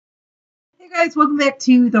Hey guys, welcome back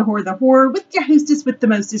to The Horror with your hostess with the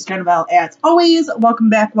mostest, Jennifer. As always, welcome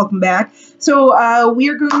back. So we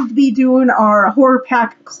are going to be doing our horror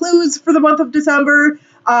pack clues for the month of December.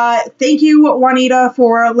 Thank you, Juanita,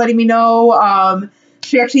 for letting me know.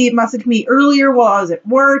 She actually messaged me earlier while I was at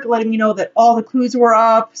work, letting me know that all the clues were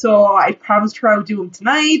up, so I promised her I would do them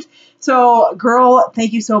tonight. So, girl,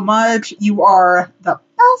 thank you so much. You are the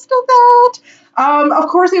best of that. Of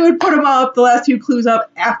course, I would put them up, the last two clues up,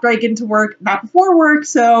 after I get into work, not before work.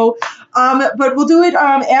 So, but we'll do it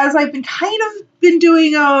as I've been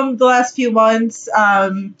doing the last few months.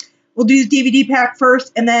 We'll do the DVD pack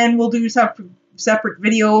first, and then we'll do separate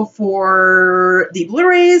video for the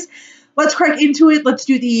Blu-rays. Let's crack into it. Let's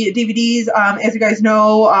do the DVDs. As you guys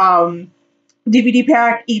know, DVD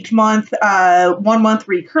pack each month, 1 month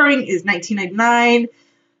recurring is $19.99.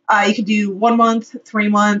 You can do 1 month, 3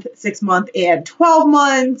 month, 6 month, and 12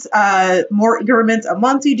 months. More increments a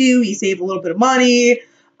month you save a little bit of money.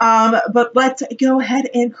 But let's go ahead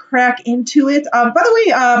and crack into it. By the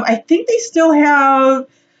way, I think they still have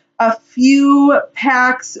a few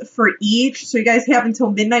packs for each, so you guys have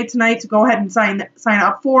until midnight tonight to go ahead and sign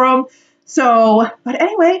up for them. So, but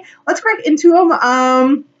anyway, let's crack into them.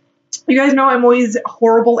 You guys know I'm always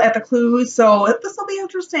horrible at the clues, so this will be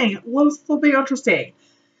interesting.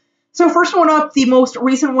 So first one up, the most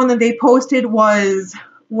recent one that they posted was,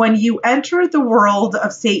 when you enter the world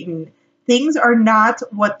of Satan, things are not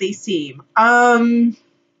what they seem. I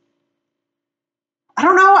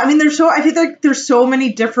don't know. I mean, I feel like there's so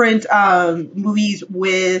many different movies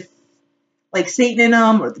with like Satan in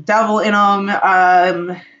them or the devil in them.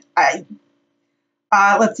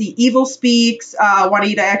 Let's see, Evil Speaks,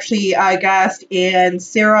 Juanita actually guessed, and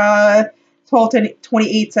Sarah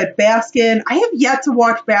 1228 said Baskin. I have yet to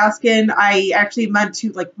watch Baskin. I actually meant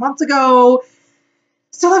to like months ago.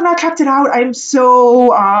 Still have not checked it out. I'm so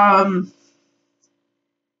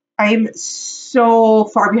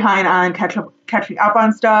far behind on catching up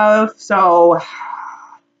on stuff. So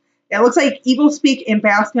it looks like Evil Speak and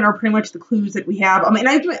Baskin are pretty much the clues that we have. I mean,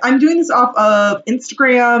 I'm doing this off of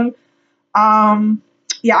Instagram.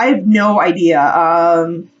 Yeah, I have no idea.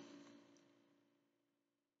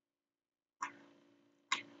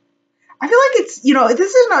 I feel like it's,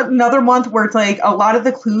 this is another month where it's like a lot of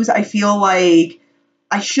the clues I feel like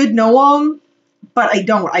I should know them, but I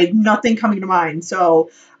don't. I have nothing coming to mind. So,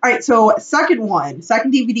 all right, so second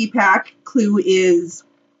DVD pack clue is,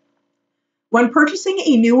 when purchasing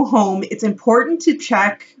a new home, it's important to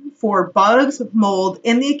check for bugs, mold,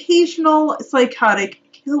 and the occasional psychotic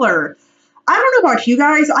killer. I don't know about you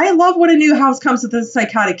guys. I love when a new house comes with a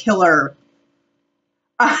psychotic killer.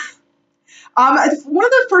 One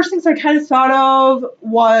of the first things I kind of thought of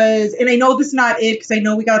was, and I know this is not it because I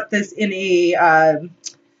know we got this in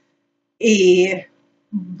a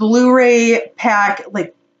Blu-ray pack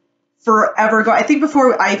like forever ago. I think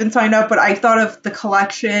before I even signed up, but I thought of the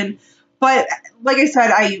collection. But like I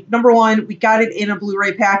said, number one, we got it in a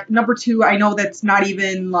Blu-ray pack. Number two, I know that's not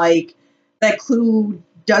even like that clue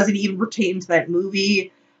doesn't even pertain to that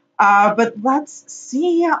movie. But let's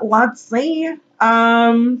see.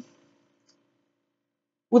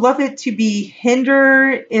 Would love it to be Hinder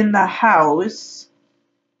in the House,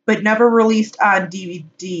 but never released on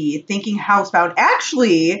DVD. Thinking Housebound.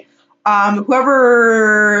 Actually,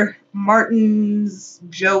 whoever Martin's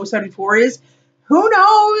Joe 74 is, who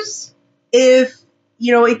knows if,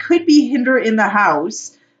 it could be Hinder in the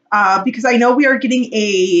House. Because I know we are getting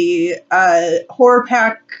a horror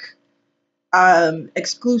pack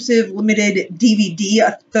exclusive limited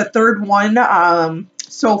DVD, the third one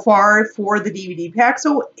so far for the DVD pack.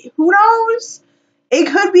 So who knows?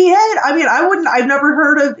 It could be it. I mean, I've never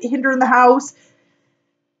heard of Hinder in the House.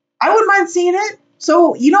 I wouldn't mind seeing it.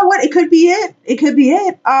 So you know what? It could be it.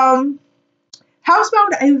 Housebound,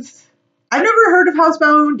 I've never heard of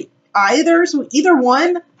Housebound either. So either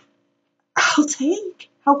one, I'll take.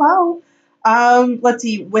 Hello. Let's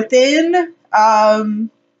see. Within,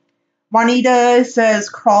 Juanita says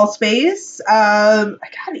Crawl Space. God,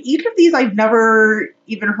 each of these I've never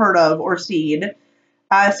even heard of or seen.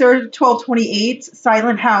 Sarah 1228,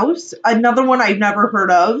 Silent House. Another one I've never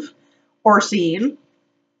heard of or seen.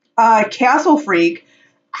 Castle Freak.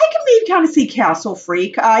 I can maybe kind of see Castle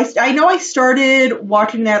Freak. I know I started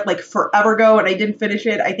watching that like forever ago and I didn't finish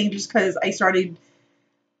it. I think just because I started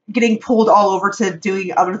getting pulled all over to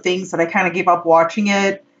doing other things that I kind of gave up watching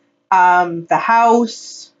it. The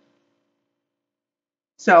House.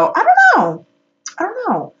 So, I don't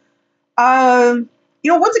know.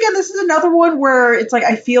 Once again, this is another one where it's like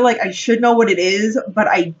I feel like I should know what it is, but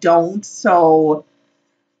I don't. So,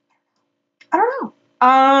 I don't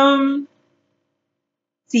know.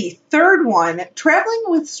 See, third one, traveling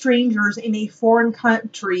with strangers in a foreign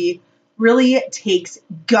country really takes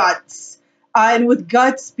guts. And with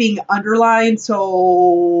guts being underlined,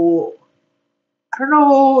 so I don't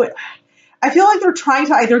know. I feel like they're trying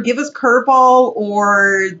to either give us curveball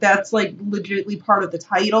or that's like legitimately part of the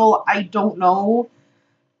title. I don't know.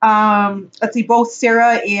 Let's see, both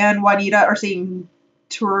Sarah and Juanita are saying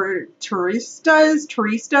turistas.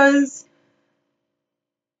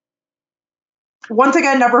 Once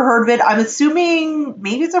again, never heard of it. I'm assuming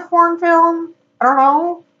maybe it's a foreign film. I don't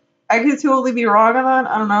know. I could totally be wrong on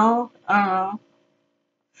that. I don't know.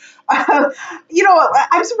 You know,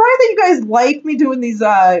 I'm surprised that you guys like me doing these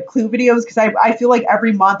clue videos because I feel like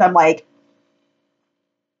every month I'm like,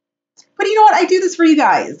 but you know what? I do this for you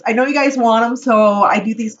guys. I know you guys want them, so I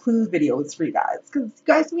do these clue videos for you guys because you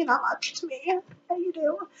guys mean that much to me. Yeah, you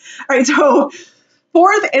do. All right, so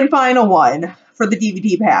fourth and final one for the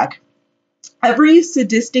DVD pack. Every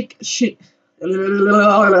sadistic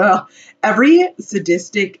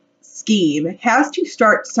scheme has to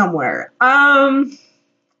start somewhere.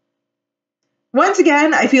 Once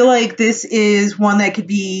again, I feel like this is one that could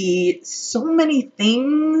be so many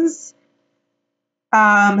things.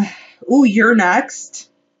 Ooh, you're next.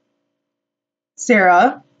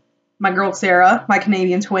 Sarah, my girl Sarah, my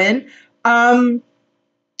Canadian twin.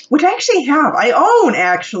 Which I actually have. I own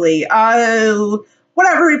actually.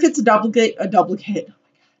 Whatever, if it's a duplicate, a duplicate. Oh my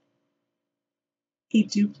god. A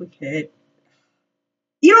duplicate.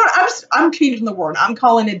 You know what? I'm changing the word. I'm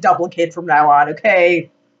calling it duplicate from now on, okay?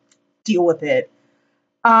 Deal with it.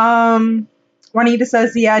 Juanita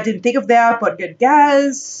says, yeah, I didn't think of that, but good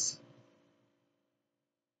guess.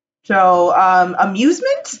 So,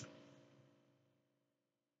 amusement?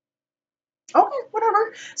 Okay,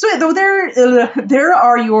 whatever. So yeah, though there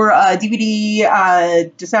are your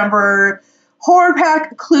DVD December horror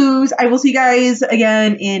pack clues. I will see you guys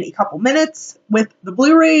again in a couple minutes with the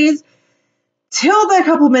Blu-rays. Till that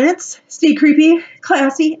couple minutes, stay creepy,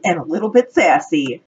 classy, and a little bit sassy.